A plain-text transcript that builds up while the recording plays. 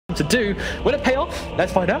to do. Will it pay off?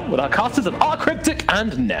 Let's find out with our casters of Cryptic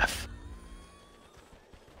and Neff.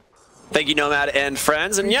 Thank you, Nomad and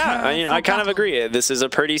friends. And yeah, I kind of agree. This is a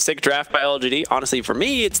pretty sick draft by LGD. Honestly, for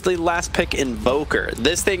me, it's the last pick Invoker.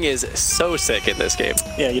 This thing is so sick in this game.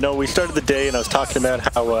 Yeah, you know, we started the day and I was talking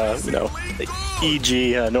about how, you know,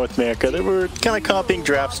 EG, North America, they were kind of copying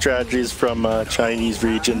draft strategies from Chinese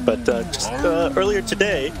region. But just earlier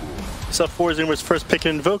today, I saw Forzumer's first pick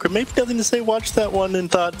in Invoker. Maybe nothing to say, watched that one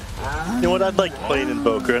and thought, you know what, I'd like to play an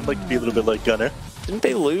Invoker. I'd like to be a little bit like Gunner. Didn't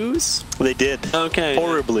they lose? They did. Okay.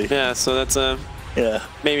 Horribly. Yeah, so that's yeah,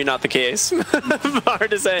 maybe not the case.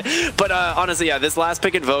 Hard to say. But honestly, yeah, this last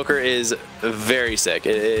pick Invoker is very sick.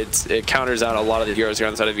 It counters out a lot of the heroes here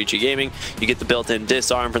on the side of VG Gaming. You get the built-in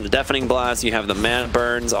disarm from the Deafening Blast. You have the mana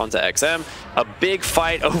burns onto XM. A big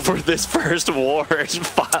fight over this first ward.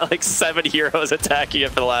 Like 7 heroes attacking it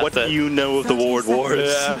for the last What do you know of the ward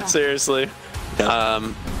wars? Yeah, seriously.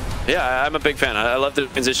 Yeah. Yeah, I'm a big fan. I love the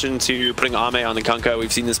transition to putting Ame on the Kunkka.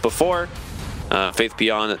 We've seen this before. Faith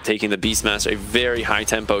Beyond taking the Beastmaster, a very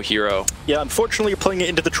high-tempo hero. Yeah, unfortunately, you're playing it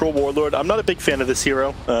into the Troll Warlord. I'm not a big fan of this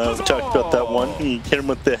hero. We talked about that one. He hit him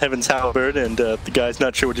with the Heaven's Halberd, and the guy's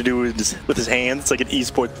not sure what to do with his hands. It's like an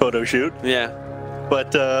esports photo shoot. Yeah.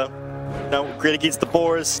 But now, great against the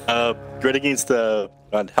Boars. Great against the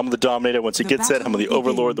Helm of the Dominator. Once it gets set, Helm of the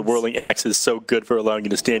Overlord, the Whirling Axe is so good for allowing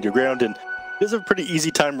you to stand your ground. And he has a pretty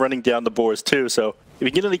easy time running down the Boars too, so if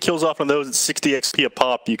you get any kills off on those at 60 XP a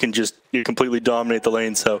pop, you completely dominate the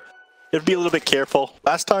lane, so you have to be a little bit careful.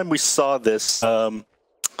 Last time we saw this, we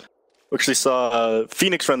actually saw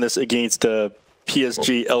Phoenix run this against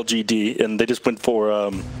PSG.LGD, and they just went for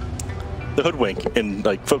the Hoodwink and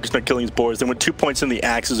like focused on killing his Boars. They went 2 points in the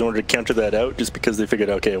Axes in order to counter that out, just because they figured,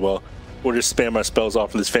 okay, well, we'll just spam our spells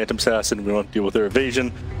off from this Phantom Assassin, we won't deal with their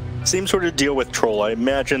evasion. Same sort of deal with Troll. I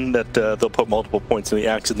imagine that they'll put multiple points in the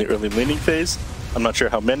Axe in the early laning phase. I'm not sure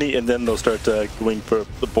how many, and then they'll start going for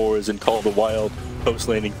the Boars and Call the Wild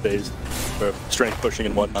post-laning phase for strength pushing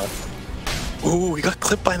and whatnot. Ooh, we got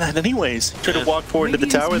clipped by that anyways. Tried to walk forward into the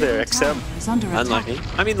tower there, XM. Unlucky.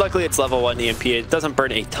 I mean, luckily it's level 1 EMP. It doesn't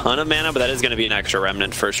burn a ton of mana, but that is going to be an extra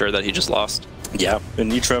remnant for sure that he just lost. Yeah,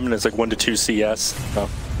 and each remnant is like 1 to 2 CS.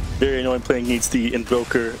 Very annoying playing against the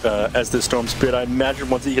Invoker as the Storm Spirit. I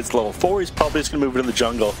imagine once he hits level 4, he's probably just going to move it in the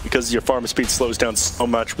jungle because your farm speed slows down so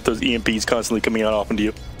much with those EMPs constantly coming out off into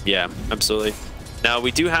you. Yeah, absolutely. Now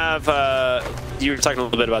we do have, you were talking a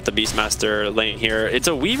little bit about the Beastmaster lane here. It's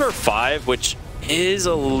a Weaver 5, which is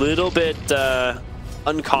a little bit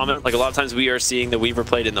uncommon. Like a lot of times we are seeing the Weaver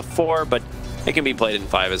played in the 4, but it can be played in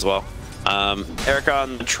 5 as well. Erica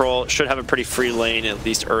on the Troll should have a pretty free lane, at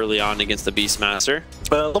least early on against the Beastmaster.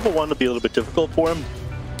 Level 1 will be a little bit difficult for him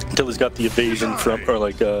until he's got the evasion from, or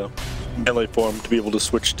like melee form to be able to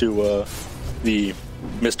switch to the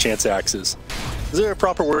mischance axes. Is there a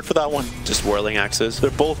proper word for that one? Just whirling axes.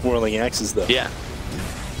 They're both whirling axes though. Yeah.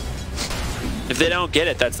 If they don't get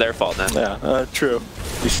it, that's their fault then. Yeah, true.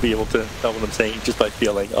 You should be able to tell what I'm saying just by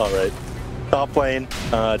feeling. Alright. Top lane,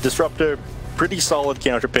 Disruptor. Pretty solid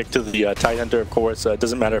counter pick to the Tidehunter, of course.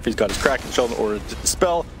 Doesn't matter if he's got his Kraken Shell or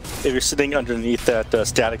Dispel. If you're sitting underneath that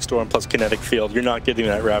Static Storm plus Kinetic Field, you're not getting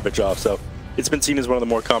that Ravage off. So it's been seen as one of the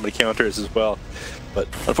more common counters as well. But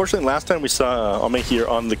unfortunately, last time we saw Ame here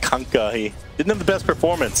on the Kunkka, he didn't have the best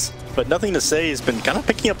performance. But nothing to say, he's been kind of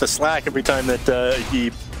picking up the slack every time that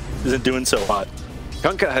he isn't doing so hot.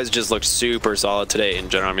 Kunkka has just looked super solid today in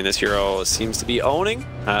general. I mean, this hero seems to be owning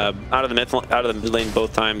out of the mid lane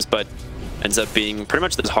both times, but ends up being pretty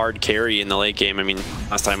much this hard carry in the late game. I mean,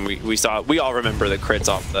 last time we saw, we all remember the crits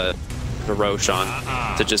off the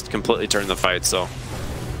Roshan to just completely turn the fight. So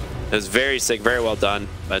it was very sick, very well done.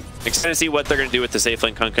 But excited to see what they're going to do with the safe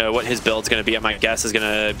lane Kunkka, what his build's going to be. My guess is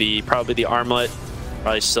going to be probably the Armlet,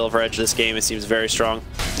 probably Silver Edge this game. It seems very strong.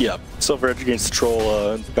 Yeah, Silver Edge against the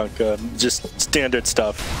Troll Kunkka, just standard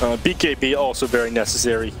stuff. BKB also very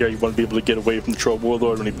necessary here. You want to be able to get away from the Troll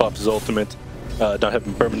Warlord when he pops his ultimate. Not have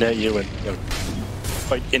him permanent you and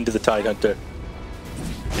fight into the Tidehunter.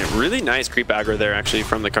 Yeah, really nice creep aggro there actually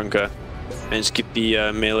from the Kunkka. And just keep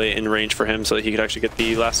the melee in range for him so that he could actually get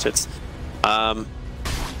the last hits.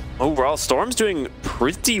 Overall, Storm's doing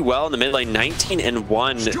pretty well in the mid lane,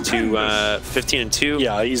 19-1 to 15-2.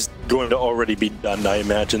 Yeah, he's going to already be done, I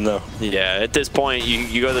imagine, though. Yeah, at this point,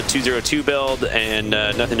 you go the 2-0-2 build, and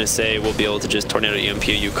nothing to say. We'll be able to just Tornado EMP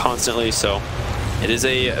you constantly, so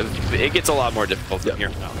it gets a lot more difficult from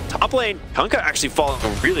here. Top lane, Kunkka actually falling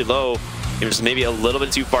really low. It was maybe a little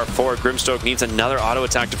bit too far forward. Grimstroke needs another auto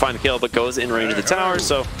attack to find the kill, but goes in range of the tower,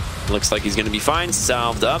 so looks like he's going to be fine.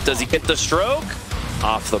 Salved up. Does he get the stroke?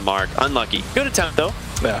 Off the mark. Unlucky. Good attempt, though.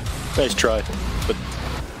 Yeah, nice try. But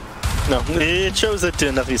No, it shows that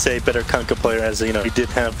nothing to say better Kunkka player, as you know, he did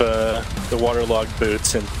have the waterlogged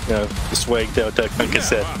boots and the swagged out Kunkka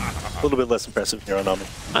set. A little bit less impressive here on Ame.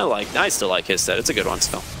 I still like his set. It's a good one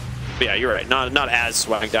still. But yeah, you're right. Not as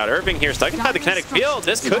swagged out. Irving here stuck inside the kinetic field.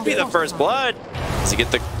 This could be the first blood. Does he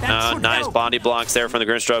get the nice body blocks there from the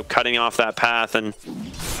Grimstroke, cutting off that path, and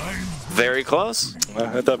very close.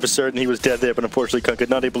 I thought for certain he was dead there, but unfortunately Kunkka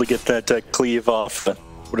not able to get that cleave off.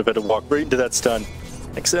 Would have had to walk right into that stun.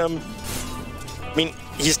 XM, I mean,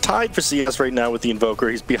 he's tied for CS right now with the Invoker.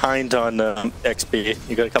 He's behind on XP.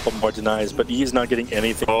 You got a couple more denies, but he's not getting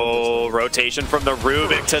anything. Oh, rotation from the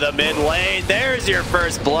Rubik to the mid lane. There's your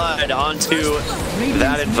first blood onto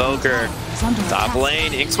that Invoker. Top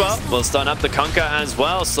lane, Inkswell will stun up the Kunkka as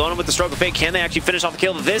well. Slowing him with the Stroke of Fate. Can they actually finish off the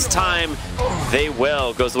kill this time? They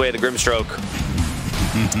will. Goes the way of the Grimstroke.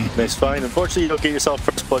 Nice find. Unfortunately, you don't get yourself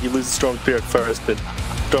first blood. You lose the Storm Spirit first, but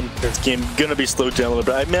Storm Spirit's game gonna be slowed down a little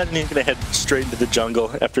bit. I imagine he's gonna head straight into the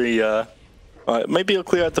jungle after he maybe he'll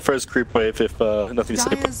clear out the first creep wave if nothing to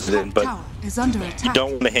say puts it in, but you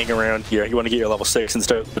don't want to hang around here. You want to get your level 6 and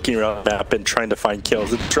start looking around the map and trying to find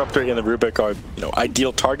kills. The Disruptor and the Rubik are,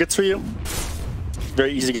 ideal targets for you.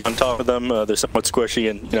 Very easy to get on top of them. They're somewhat squishy,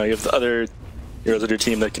 and you have the other heroes on your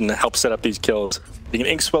team that can help set up these kills. Being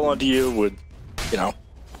an Inkswell onto you would,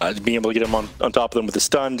 being able to get them on top of them with the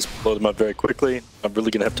stun, just blow them up very quickly. I'm really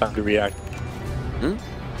gonna have time to react.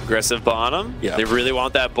 Aggressive bottom. Yeah. They really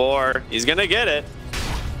want that boar. He's gonna get it.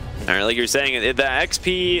 All right, like you're saying, the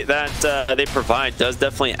XP that they provide does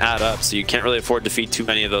definitely add up, so you can't really afford to defeat too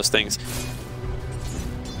many of those things.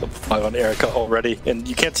 5 on Erica already, and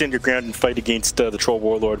you can't stand your ground and fight against the Troll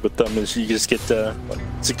Warlord with them. Is you just get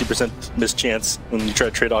 60% miss chance when you try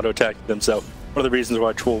to trade auto attack them. So one of the reasons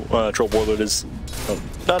why Troll Warlord is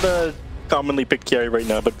not a commonly picked carry right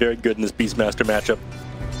now, but very good in this Beastmaster matchup.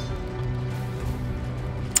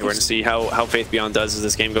 We're going to see how Faith Beyond does as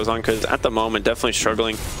this game goes on, because at the moment, definitely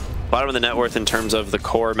struggling. Bottom of the net worth in terms of the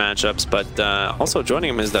core matchups, but also joining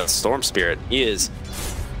him is that Storm Spirit. He's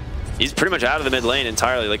pretty much out of the mid lane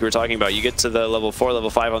entirely, like we were talking about. You get to the level 4, level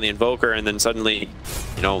 5 on the Invoker, and then suddenly,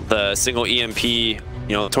 the single EMP,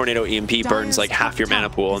 Tornado EMP burns like half your mana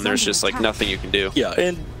pool, and there's just like nothing you can do. Yeah,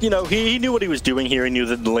 and he knew what he was doing here. He knew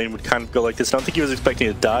that the lane would kind of go like this. I don't think he was expecting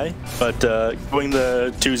to die, but going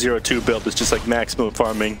the 2-0-2 build is just like maximum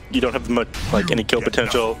farming. You don't have much any kill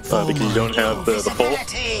potential because you don't have the pull.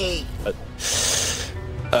 But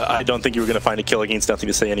I don't think you were going to find a kill against Nothing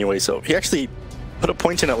to Say anyway. So he actually put a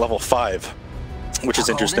point in at level 5, which is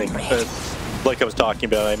interesting. Like I was talking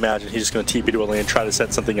about, I imagine he's just going to TP to a lane and try to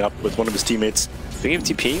set something up with one of his teammates. Speaking of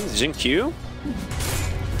TP, Jin Q.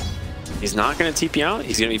 He's not going to TP out.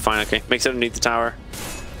 He's going to be fine. Okay, makes it underneath the tower.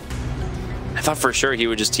 I thought for sure he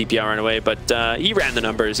would just TP out right away, but he ran the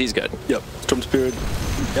numbers. He's good. Yep, Storm Spirit.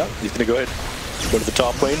 Yep, he's going to go ahead, go to the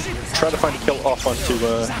top lane, try to find a kill off onto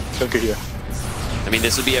Kunkka here. I mean,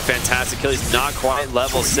 this would be a fantastic kill. He's not quite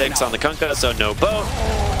level 6 on the Kunkka, so no boat.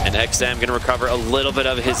 And XM going to recover a little bit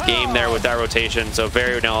of his game there with that rotation, so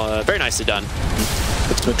very nicely done.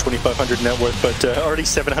 It's been 2,500 net worth, but already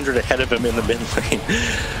 700 ahead of him in the mid lane.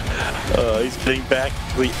 He's getting back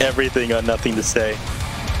everything on Nothing to Say.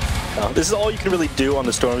 This is all you can really do on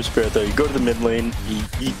the Storm Spirit, though. You go to the mid lane,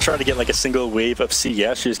 you try to get like a single wave of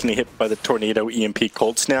CS. You're just going to hit by the Tornado EMP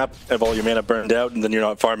Cold Snap, have all your mana burned out, and then you're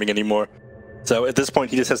not farming anymore. So at this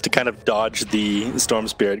point, he just has to kind of dodge the Storm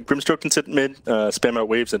Spirit. Grimstroke can sit mid, spam out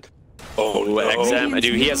waves, and XM,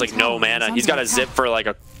 dude, he has like no mana. He's got a zip for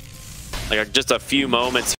just a few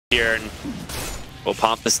moments here, and we'll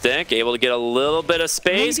pump the stick. Able to get a little bit of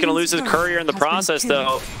space. Gonna lose his courier in the process,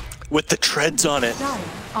 though. With the treads on it.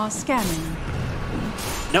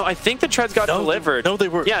 No, I think the treads got delivered. No, they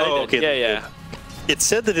were. Yeah, okay. Yeah. It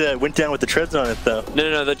said that it went down with the treads on it, though.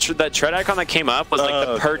 No. That tread icon that came up was like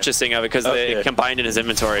the purchasing of it, because they combined in his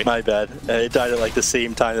inventory. My bad. It died at like the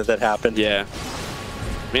same time that happened. Yeah.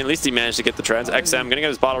 I mean, at least he managed to get the treads. XM gonna get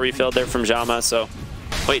his bottle refilled there from Xiaoma, so...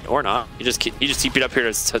 Wait, or not. He just TP'd up here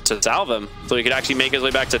to salve him, so he could actually make his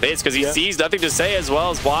way back to base, because he sees Nothing to Say, as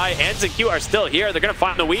well as Y and ZQ are still here. They're gonna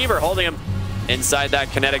find the Weaver holding him inside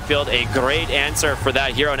that kinetic field. A great answer for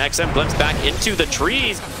that hero, and XM glimpsed back into the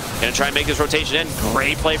trees. Gonna try and make this rotation in.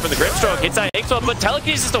 Great play from the Grimstroke. Hits that Inkswell, but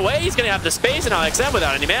telekinesis away. He's gonna have the space, and now XM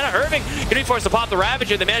without any mana. Irving gonna be forced to pop the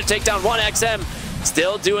Ravager. They managed to take down one. XM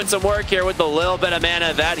still doing some work here with the little bit of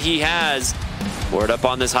mana that he has. Ward up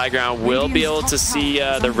on this high ground. Will be able to see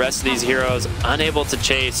the rest of these heroes unable to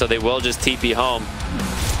chase, so they will just TP home.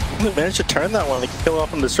 They managed to turn that one. They kill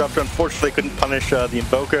off on the Disruptor. Unfortunately, they couldn't punish the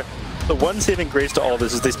Invoker. The one saving grace to all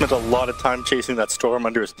this is they spent a lot of time chasing that Storm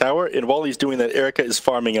under his tower, and while he's doing that, Erica is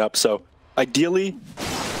farming up. So ideally,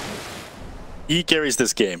 he carries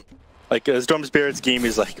this game. Like, Storm Spirit's game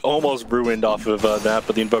is like almost ruined off of that,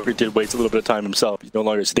 but the Invoker did waste a little bit of time himself. He's no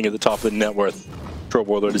longer sitting at the top of the net worth. Pro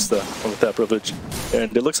Warlord is the one with that privilege.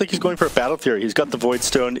 And it looks like he's going for a Battle Fury. He's got the Void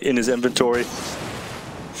Stone in his inventory.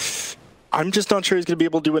 I'm just not sure he's going to be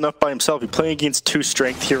able to do enough by himself. He's playing against 2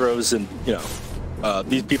 strength heroes, and, you know,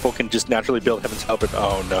 these people can just naturally build Heaven's Help.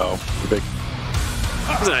 Oh no. Big.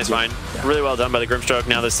 That was a nice find. Yeah. Really well done by the Grimstroke.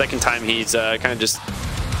 Now the second time he's kind of just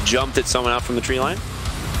jumped at someone out from the tree line.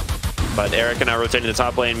 But Eric and I rotating the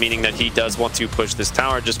top lane, meaning that he does want to push this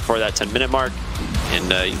tower just before that 10-minute mark.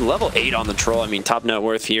 And he's level 8 on the troll. I mean, top net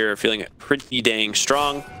worth here, feeling pretty dang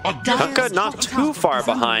strong. Kunkka not too far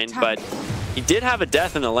behind, but he did have a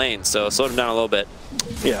death in the lane, so slowed him down a little bit.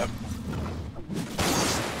 Yeah.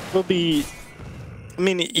 Will be... I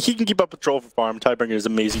mean, he can keep up with troll for farm. Tidebringer is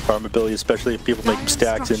amazing farm ability, especially if people make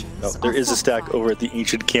stacks. And there is a stack over at the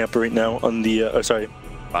Ancient Camp right now on the... sorry.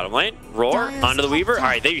 Bottom lane, roar, onto the Weaver. All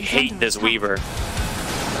right, they hate this Weaver.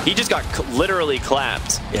 He just got literally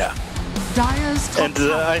clapped. Yeah. And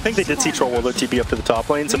I think they did see Troll Warlord TP up to the top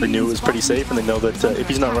lane, so they knew it was pretty safe, and they know that if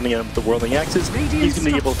he's not running out with the Whirling Axes, he's going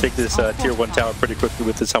to be able to take this tier 1 tower pretty quickly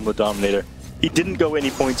with his Helmet Dominator. He didn't go any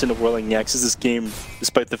points into Whirling Axes this game,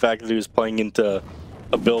 despite the fact that he was playing into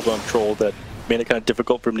a build on Troll that made it kind of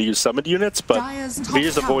difficult for him to use summoned units, but if he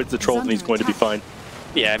just avoids the Troll, then he's going to be fine.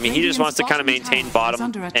 Yeah, I mean, he just wants to kind of maintain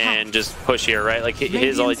bottom and just push here, right? Like,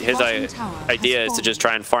 his idea is to just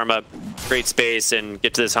try and farm up, create space, and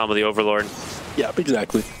get to this Helm of the Overlord. Yeah,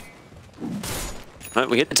 exactly. All right,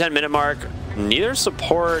 we hit the 10-minute mark. None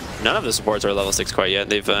of the supports are level 6 quite yet.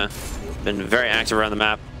 They've been very active around the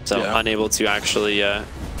map, so unable to actually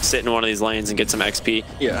sit in one of these lanes and get some XP.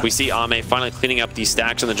 Yeah. We see Ame finally cleaning up these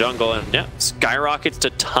stacks in the jungle, and yeah, skyrockets to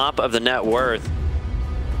top of the net worth.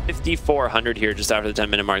 5,400 here just after the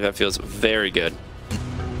 10-minute mark. That feels very good.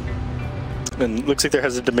 And looks like there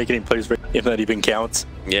hasn't been making any plays if that even counts.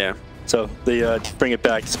 Yeah. So they bring it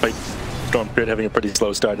back despite Storm Spirit having a pretty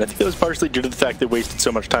slow start. And I think it was partially due to the fact they wasted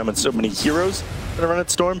so much time on so many heroes that run at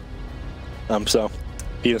Storm. So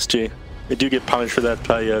PSG, they do get punished for that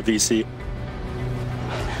by VC.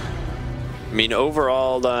 I mean,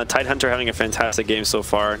 overall, Tidehunter having a fantastic game so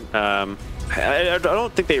far. I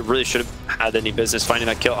don't think they really should have had any business finding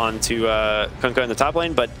that kill onto Kunkka in the top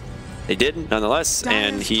lane, but they did nonetheless,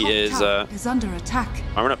 and he is under attack.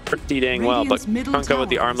 Arming up pretty dang well, but Kunkka with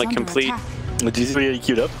the armlet complete. Did you see what he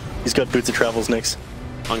queued up? He's got Boots of Travels next.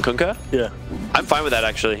 On Kunkka? Yeah. I'm fine with that,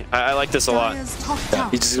 actually. I like this a lot. Yeah,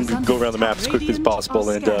 he's just going to go around the map as quickly as possible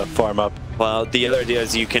and farm up. Well, the other idea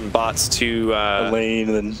is you can bots to lane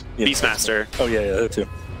and then Beastmaster. Oh, yeah, that too.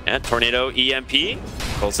 And Tornado, EMP,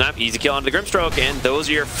 Cold Snap, easy kill onto the Grimstroke, and those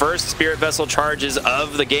are your first Spirit Vessel charges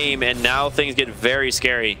of the game, and now things get very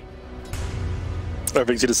scary.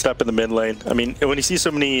 Everything's going to step in the mid lane. I mean, when you see so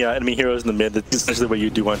many enemy heroes in the mid, that's essentially what you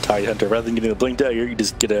do on Tidehunter. Rather than getting the Blink Dagger, you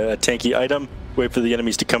just get a tanky item, wait for the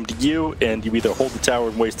enemies to come to you, and you either hold the tower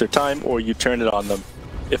and waste their time, or you turn it on them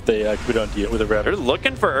if they quit onto you with a Ravage. They're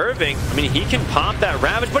looking for Irving. I mean, he can pop that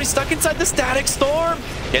Ravage, but he's stuck inside the Static Storm.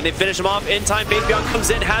 And they finish him off in time. Faithbeyond comes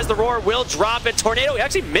in, has the roar, will drop it. Tornado, he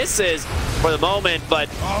actually misses for the moment, but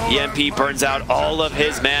EMP burns out all of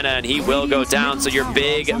his mana, and he will go down. So your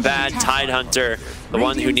big, bad Tidehunter, the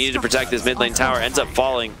one who needed to protect his mid lane tower, ends up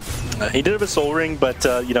falling. He did have a soul ring, but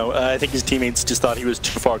you know, I think his teammates just thought he was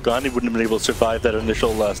too far gone. He wouldn't have been able to survive that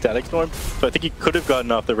initial Static Storm. So I think he could have gotten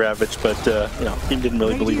off the Ravage, but you know, he didn't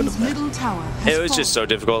really believe in him. It was just so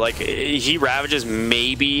difficult. Like, he Ravages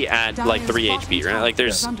maybe at like 3 HP, right? Like,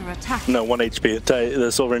 there's no 1 HP.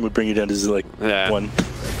 The soul ring would bring you down to like 1.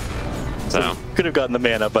 So could have gotten the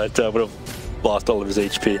mana, but would have lost all of his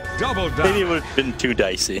HP. Maybe it would have been too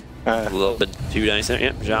dicey. A little bit too dicey.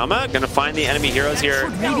 Yeah, Jama gonna find the enemy heroes here.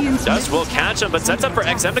 Dust will catch him, but sets up for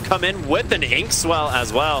XM to come in with an Ink Swell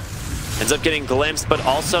as well. Ends up getting glimpsed, but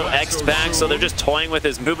also X'd back, so they're just toying with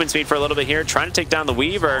his movement speed for a little bit here, trying to take down the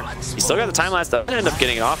Weaver. He's still got the time lapse, end up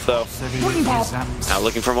getting it off though. Now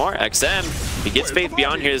looking for more. XM, he gets Faith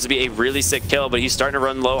Beyond here. This would be a really sick kill, but he's starting to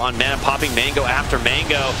run low on mana, popping Mango after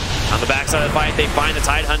Mango. On the backside of the fight, they find the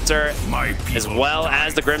Tidehunter, as well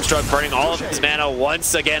as the Grimstroke, burning all of his mana.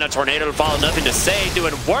 Once again, a Tornado to follow, nothing to say,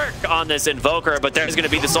 doing work on this Invoker, but there's going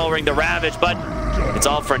to be the Soul Ring, the Ravage, but it's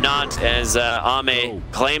all for naught as Ame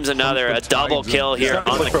claims a double kill here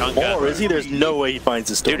on the Kunkka. More, is he? There's no way he finds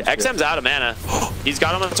this Storm. Dude, XM's out of mana. He's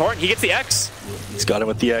got him on the Torrent. He gets the X. He's got him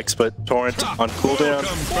with the X, but Torrent on cooldown.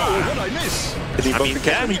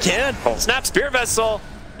 Can he he can. Snap Spirit Vessel.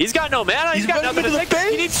 He's got no mana. He's got nothing to take.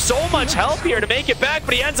 He needs so much help here to make it back,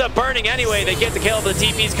 but he ends up burning anyway. They get the kill, but the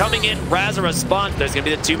TP's coming in. Raz a response. There's going to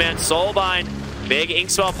be the 2-man Soulbind. Big ink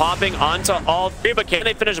spell popping onto all three, but can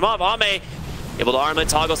they finish him off? Ame able to armlet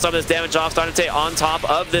toggle some of this damage off. Starting on top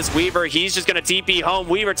of this Weaver. He's just going to TP home.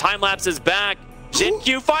 Weaver time lapses back.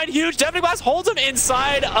 Shin-Q find huge. Deafening Blast holds him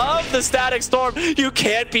inside of the Static Storm. You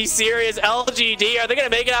can't be serious. LGD, are they going to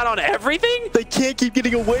make it out on everything? They can't keep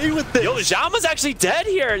getting away with this. Yo, Zhama's actually dead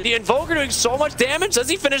here. The Invoker doing so much damage. Does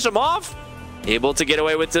he finish him off? Able to get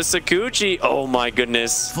away with the Sakuchi. Oh my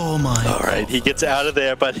goodness. All right, he gets out of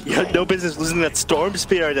there, but he had no business losing that Storm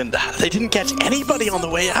Spirit, and they didn't catch anybody on the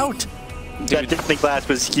way out. That Deafening Blast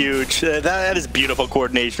was huge. That is beautiful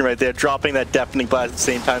coordination right there, dropping that Deafening Blast at the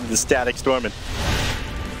same time as the Static Storm. And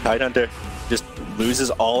Tidehunter just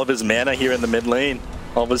loses all of his mana here in the mid lane.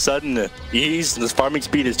 All of a sudden, his farming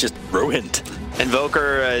speed is just ruined.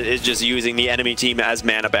 Invoker is just using the enemy team as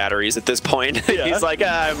mana batteries at this point. Yeah. He's like,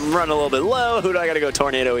 I'm running a little bit low. Who do I got to go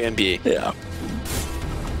Tornado EMP? Yeah.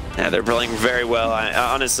 Yeah, they're playing very well.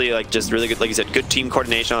 Honestly, like just really good, like you said, good team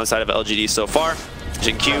coordination on the side of LGD so far.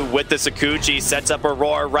 Jin-Q with the Sakuchi sets up a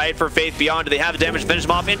roar right for Faith Beyond. Do they have the damage to finish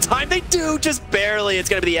them off in time? They do, just barely. It's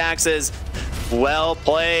going to be the Axes. Well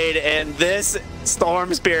played. And this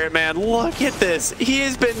Storm Spirit, man, look at this. He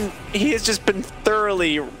has just been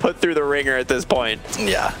thoroughly put through the ringer at this point.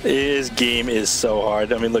 Yeah, his game is so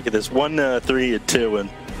hard. I mean, look at this, 1, 3, and 2, and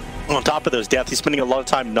on top of those deaths, he's spending a lot of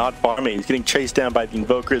time not farming. He's getting chased down by the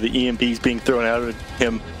Invoker, the EMPs being thrown out of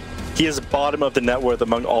him. He is bottom of the net worth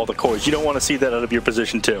among all the cores. You don't want to see that out of your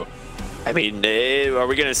position too. I mean, are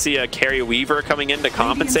we going to see a carry Weaver coming in to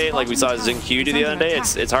compensate like we saw Jin-Q do the other day?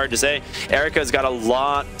 It's hard to say. Erica's got a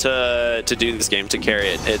lot to do this game to carry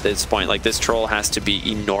it at this point. Like, this troll has to be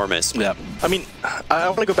enormous. Yeah. I mean, I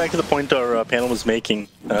want to go back to the point our panel was making.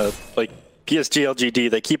 Like, PSG.LGD,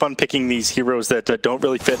 they keep on picking these heroes that don't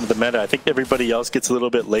really fit into the meta. I think everybody else gets a little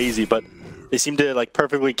bit lazy, but they seem to like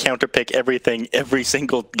perfectly counterpick everything every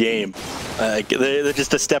single game. They're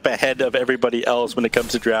just a step ahead of everybody else when it comes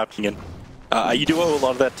to drafting, and you do owe a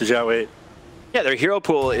lot of that to Zhao 8. Yeah, their hero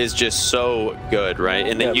pool is just so good, right?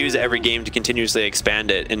 And they use every game to continuously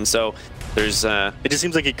expand it, and so there's it just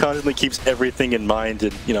seems like he constantly keeps everything in mind,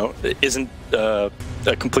 and you know, isn't a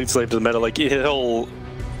complete slave to the meta. Like, he'll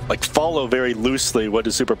like follow very loosely what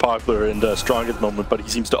is super popular and strong at the moment, but he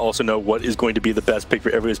seems to also know what is going to be the best pick for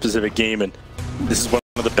every specific game, and this is one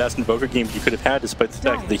of the best Invoker games you could have had, despite the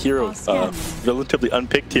fact that the hero relatively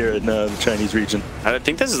unpicked here in the Chinese region. I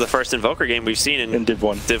think this is the first Invoker game we've seen in Div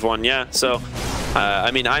 1. Div 1, yeah. So,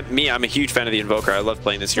 I mean, I'm a huge fan of the Invoker. I love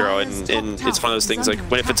playing this hero, and it's one of those things, like,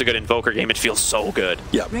 if it's a good Invoker game, it feels so good.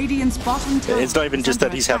 Yeah. It's not even just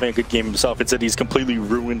that he's having a good game himself, it's that he's completely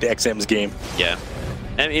ruined XM's game. Yeah.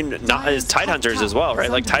 I mean, not as Tidehunters as well,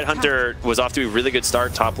 right? Like, Tidehunter was off to a really good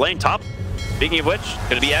start top lane. Top, speaking of which,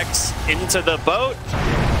 gonna be X into the boat.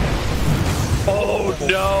 Oh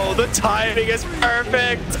no, the timing is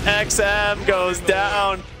perfect. XM goes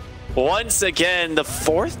down. Once again, the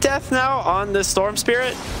 4th death now on the Storm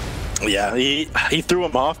Spirit. Yeah, he threw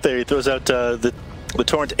him off there. He throws out the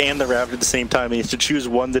Torrent and the Ravage at the same time. He has to choose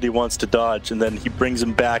one that he wants to dodge, and then he brings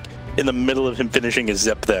him back in the middle of him finishing his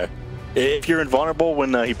zip there. If you're invulnerable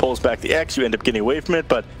when he pulls back the X, you end up getting away from it,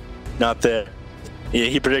 but not there.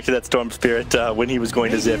 He predicted that Storm Spirit when he was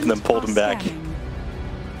going to zip and then pulled him back.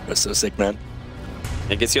 That's so sick, man.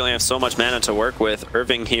 I guess you only have so much mana to work with.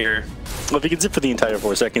 Irving here. Well, if you can zip for the entire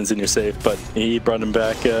 4 seconds, then you're safe, but he brought him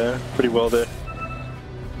back pretty well there.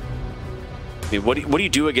 I mean, what do you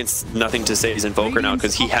do against Nothing to Say's Invoker now?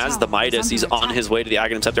 Because he has the Midas. He's on his way to the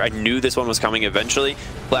Aghanim Scepter. I knew this one was coming eventually.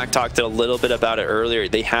 Black talked a little bit about it earlier.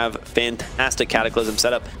 They have fantastic Cataclysm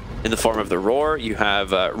setup in the form of the Roar. You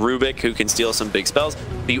have Rubik, who can steal some big spells.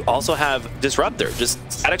 But you also have Disruptor. Just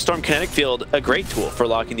Static Storm, Kinetic Field, a great tool for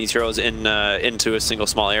locking these heroes in into a single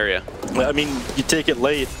small area. I mean, you take it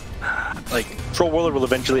late. Like, Troll Warlord will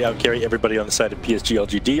eventually outcarry everybody on the side of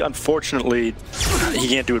PSG.LGD. Unfortunately, he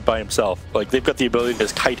can't do it by himself. Like, they've got the ability to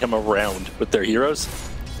just kite him around with their heroes.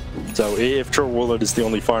 So if Troll Warlord is the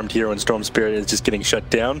only farmed hero and Storm Spirit is just getting shut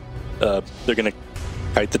down, they're going to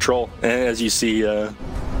kite the Troll. And as you see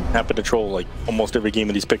happen to Troll, like, almost every game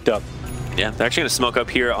that he's picked up. Yeah, they're actually going to smoke up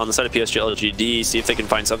here on the side of PSG.LGD, see if they can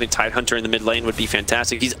find something. Tidehunter in the mid lane would be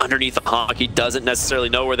fantastic. He's underneath the Hawk. He doesn't necessarily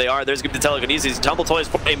know where they are. There's going to be telekinesis. Tumble Toys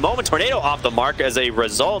for a moment. Tornado off the mark as a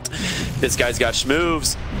result. This guy's got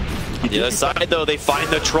schmoves. The other side, though, they find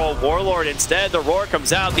the Troll Warlord instead. The Roar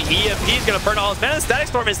comes out. The EMP is going to burn all his mana. Static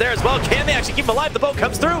Storm is there as well. Can they actually keep him alive? The boat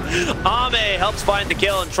comes through. Ame helps find the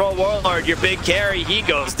kill, and Troll Warlord, your big carry, he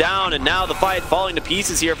goes down, and now the fight falling to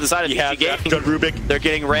pieces here for the side of PSG Gaming. Rubik. They're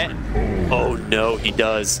getting ran. Oh no, he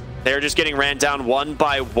does. They're just getting ran down one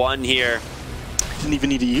by one here. Didn't even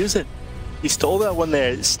need to use it. He stole that one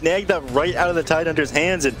there, snagged that right out of the Tidehunter's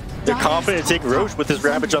hands, and they're confident to take Roche with his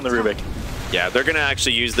Ravage on the Rubik. Yeah, they're going to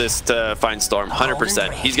actually use this to find Storm,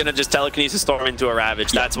 100%. He's going to just telekinesis Storm into a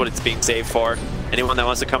Ravage. That's what it's being saved for. Anyone that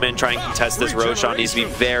wants to come in and try and contest this Roshan needs to be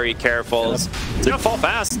very careful. It's going to fall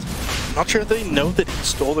fast. Not sure if they know that he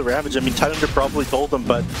stole the Ravage. I mean, Tidehunter probably told them,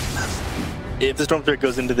 but if the Storm Spirit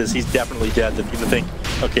goes into this, he's definitely dead. They're going to think,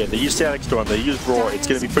 okay, they use Static Storm, they use Roar. It's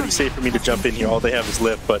going to be pretty safe for me to jump in here. All they have is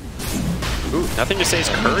Lift, but... Ooh, nothing to say is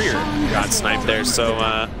Courier got sniped there,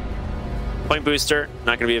 so... Point booster,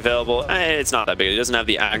 not going to be available. It's not that big. It doesn't have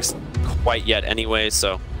the axe quite yet anyway,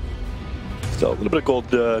 so... So a little bit of gold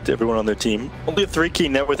to everyone on their team. Only a 3-key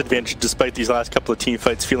net worth advantage despite these last couple of team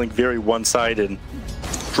fights feeling very one-sided.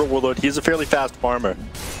 Troll Warlord, he's a fairly fast farmer,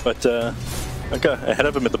 but okay, ahead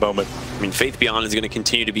of him at the moment. I mean, Faith Beyond is going to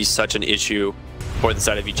continue to be such an issue for the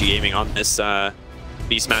side of VG Gaming on this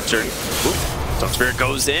Beastmaster. Storm Spirit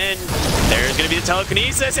goes in. There's going to be the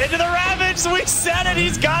telekinesis into the Ravage. We said it.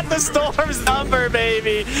 He's got the Storm's number,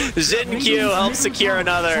 baby. Xin-Q helps secure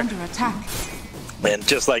another. And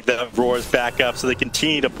just like that, Roar's back up, so they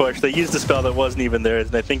continue to push. They used a spell that wasn't even theirs,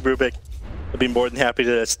 and I think Rubik would be more than happy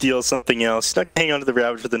to steal something else. He's not going to hang on to the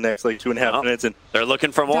Ravage for the next like 2.5 minutes. And they're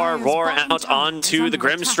looking for more. Roar out onto the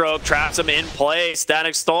Grimstroke, traps him in play.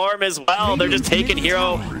 Static Storm as well. They're just taking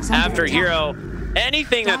hero after hero.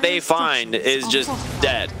 Anything that they find is just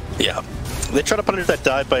dead. Yeah. They try to punish that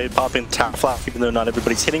dive by popping Tower Flap, even though not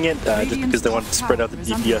everybody's hitting it, just because they want to spread out the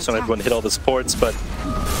DPS on everyone to hit all the supports. But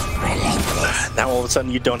now all of a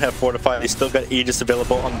sudden you don't have Fortify. They still got Aegis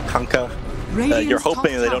available on Kunkka. You're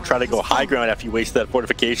hoping they don't try to go high ground after you waste that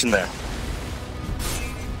fortification there.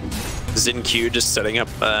 Xin-Q just setting up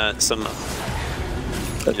some...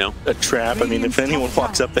 a trap. I mean, if anyone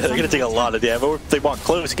walks up there, they're going to take a lot of damage. Or if they walk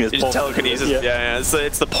close, you can just telekinesis. Yeah.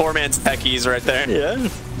 It's the poor man's techies right there. Yeah.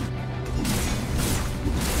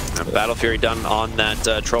 Battle Fury done on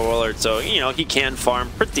that Troll Warlord, so he can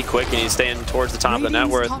farm pretty quick and he's staying towards the top of the net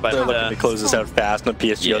worth. But they're looking to close this out fast on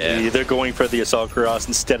PSG.LGD. They're going for the Assault Cuirass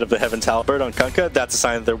instead of the Heaven's Halberd on Kunkka. That's a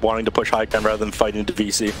sign that they're wanting to push high ground rather than fight into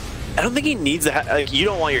VC. I don't think he needs you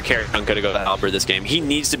don't want your carry Kunkka to go to Halberd this game. He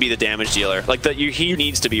needs to be the damage dealer. He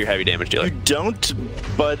needs to be your heavy damage dealer. You don't,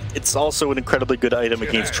 but it's also an incredibly good item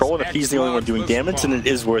against Troll, and if he's the only one doing damage, then it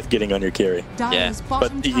is worth getting on your carry. Yeah.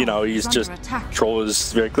 But, he's just... Troll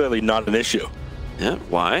is very clearly not an issue. Yeah,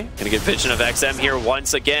 why? Gonna get Vision of XM here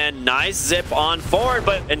once again. Nice zip on forward,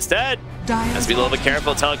 but instead, has to be a little bit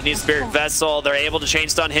careful. Telekinesis Spirit Vessel, they're able to chain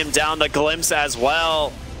stun him down. The Glimpse as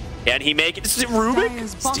well. Can he make it? Rubik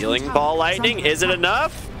stealing Ball Lightning. Is it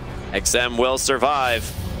enough? XM will survive.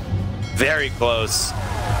 Very close.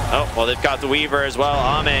 Oh, well, they've got the Weaver as well.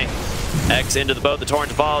 Ame. X into the boat, the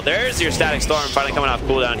Torrent to follow. There's your Static Storm finally coming off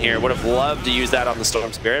cooldown here. Would have loved to use that on the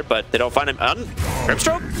Storm Spirit, but they don't find him.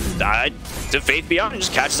 Grimstroke died to Faith Beyond and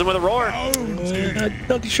just catches him with a roar.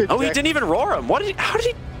 Oh, he didn't even roar him. How did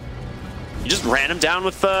he? You just ran him down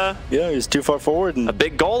with yeah, he's too far forward and a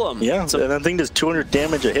big golem. Yeah, and that thing does 200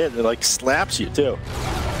 damage a hit. It like slaps you too.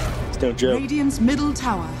 It's no joke. Radiant's middle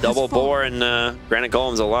tower. Double bore and Granite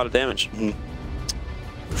Golem's a lot of damage.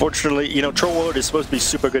 Fortunately, Troll Warlord is supposed to be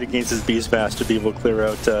super good against his Beastmaster to be able to clear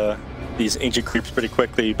out these ancient creeps pretty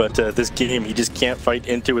quickly, but this game he just can't fight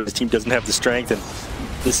into it. His team doesn't have the strength, and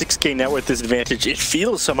the 6k net worth disadvantage, it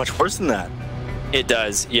feels so much worse than that. It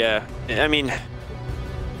does, yeah. I mean,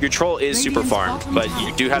 your Troll is super farmed, but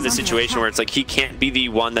you do have the situation where it's like he can't be the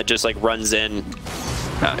one that just like runs in.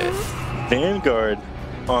 Vanguard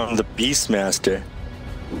on the Beastmaster.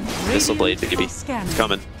 Missile Blade, baby. It's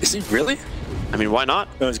coming. Is he really? I mean, why not?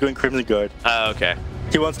 No, he's going Crimson Guard. Oh, okay.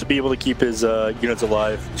 He wants to be able to keep his units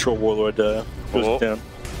alive. Troll Warlord goes down.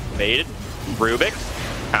 Baited. Rubik.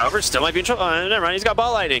 However, still might be in trouble. Never mind, he's got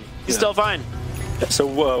Ball Lightning. He's still fine. So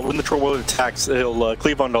when the Troll Warlord attacks, he'll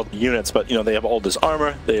cleave on all the units, but they have all this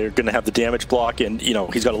armor. They're going to have the damage block, and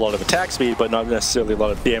he's got a lot of attack speed, but not necessarily a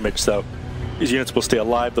lot of damage. So his units will stay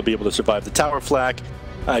alive. They'll be able to survive the tower flak.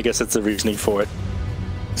 I guess that's the reasoning for it.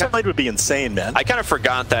 That fight would be insane, man. I kind of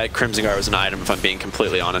forgot that Crimson Guard was an item, if I'm being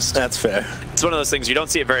completely honest. That's fair. It's one of those things, you don't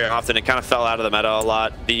see it very often. It kind of fell out of the meta a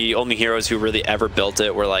lot. The only heroes who really ever built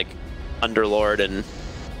it were like Underlord and...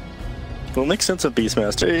 Well, it makes sense with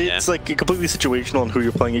Beastmaster. It's like completely situational on who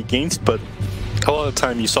you're playing against, but a lot of the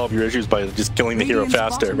time you solve your issues by just killing the hero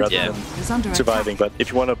faster rather than surviving. But if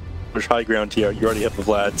you want to push high ground here, you already have the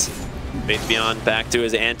Vlads. Faith Beyond back to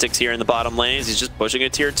his antics here in the bottom lanes. He's just pushing a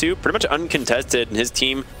tier 2, pretty much uncontested, and his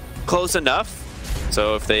team close enough.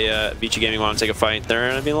 So if they VG Gaming want to take a fight, they're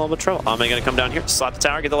going to be in a little bit of trouble. Ame going to come down here, slap the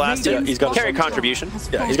tower, get the last hit. He's got carry contribution.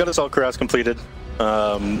 Yeah, he's got his all Cuirass completed.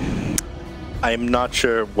 I'm not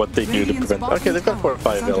sure what they do to prevent. Okay, they've got 4 or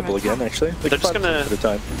 5 available again, actually. They're just gonna.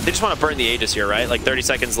 They just want to burn the Aegis here, right? Like 30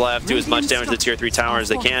 seconds left, do as much damage to the tier 3 tower as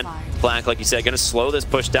they can. Flank, like you said, gonna slow this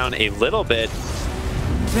push down a little bit.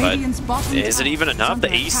 But is it even enough?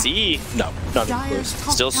 The AC, no, not even close.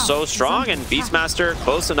 Still so strong, and Beastmaster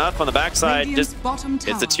close enough on the backside. Just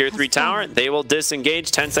it's the tier 3 tower. They will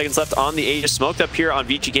disengage. 10 seconds left on the Aegis. Smoked up here on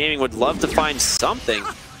VG Gaming. Would love to find something.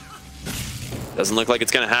 Doesn't look like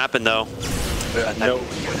it's gonna happen though. No,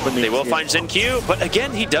 they will find Xin Q, but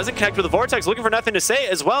again, he doesn't connect with the Vortex, looking for nothing to say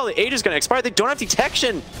as well. The Aegis is going to expire. They don't have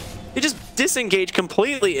detection. They just disengage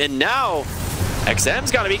completely, and now XM's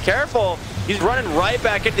got to be careful. He's running right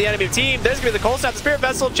back into the enemy team. There's going to be the Cold Snap, the Spirit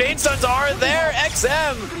Vessel, Chain Stuns are there.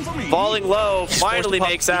 XM falling low, finally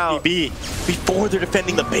makes out. Before they're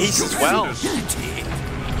defending the base as well.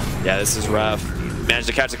 Yeah, this is rough. Managed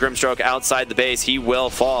to catch the Grimstroke outside the base. He will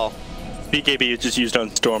fall. BKB is just used on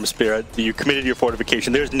Storm Spirit. You committed your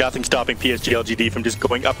fortification. There's nothing stopping PSG.LGD from just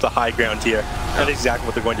going up the high ground here. That's exactly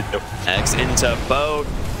what they're going to do. X into boat.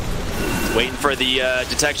 Waiting for the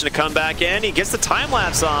detection to come back in. He gets the time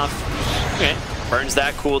lapse off. Okay, burns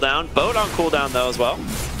that cooldown. Boat on cooldown though as well.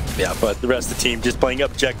 Yeah, but the rest of the team just playing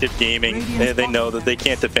objective gaming. They know that they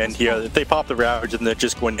can't defend here. If they pop the Ravage, then they're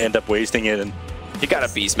just going to end up wasting it. And you got a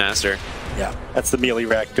Beastmaster. Yeah, that's the melee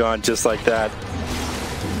rack gone just like that.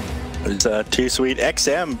 It's too sweet.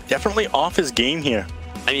 XM definitely off his game here.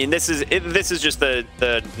 I mean, this is just the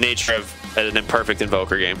nature of an imperfect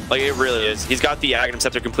Invoker game. Like, it really is. He's got the Aghanim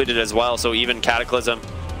Scepter completed as well, so even Cataclysm,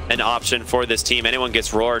 an option for this team. Anyone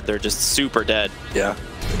gets roared, they're just super dead. Yeah.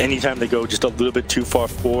 Anytime they go just a little bit too far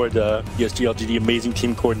forward, PSG.LGD, amazing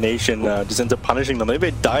team coordination, just ends up punishing them.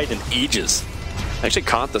 They've died in ages. Actually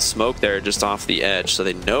caught the smoke there just off the edge, so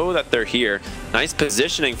they know that they're here. Nice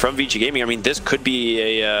positioning from VG Gaming. I mean, this could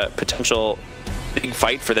be a potential big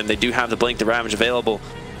fight for them. They do have the Blink, the Ravage available.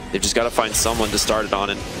 They've just got to find someone to start it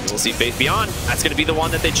on, and we'll see Faith Beyond. That's going to be the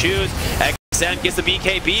one that they choose. XM gets the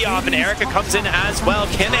BKB off, and Erica comes in as well.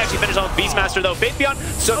 Can they actually finish off Beastmaster, though? Faith Beyond,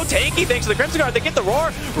 so tanky thanks to the Crimson Guard. They get the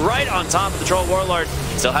roar right on top of the Troll Warlord.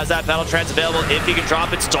 Still has that Battle Trance available if he can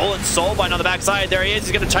drop it. Stolen Soulbind on the backside. There he is.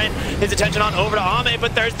 He's going to turn his attention on over to Ame,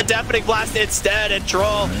 but there's the Deafening Blast instead, and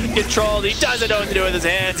Troll controlled. He doesn't know what to do with his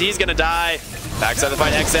hands. He's going to die. Backside of the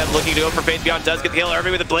fight, XM looking to go for Faith Beyond. Does get the kill.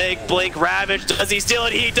 Irving with a Blink Ravage. Does he steal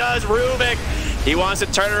it? He does. Rubik. He wants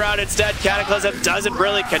to turn around instead. Cataclysm doesn't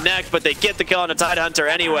really connect, but they get the kill on the Tidehunter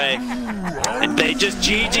anyway. And they just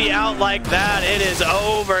GG out like that. It is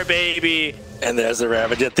over, baby. And there's the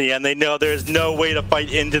Ravage at the end. They know there's no way to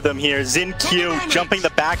fight into them here. Xin Q jumping the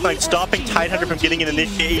backline, stopping Tidehunter from getting an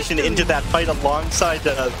initiation into that fight alongside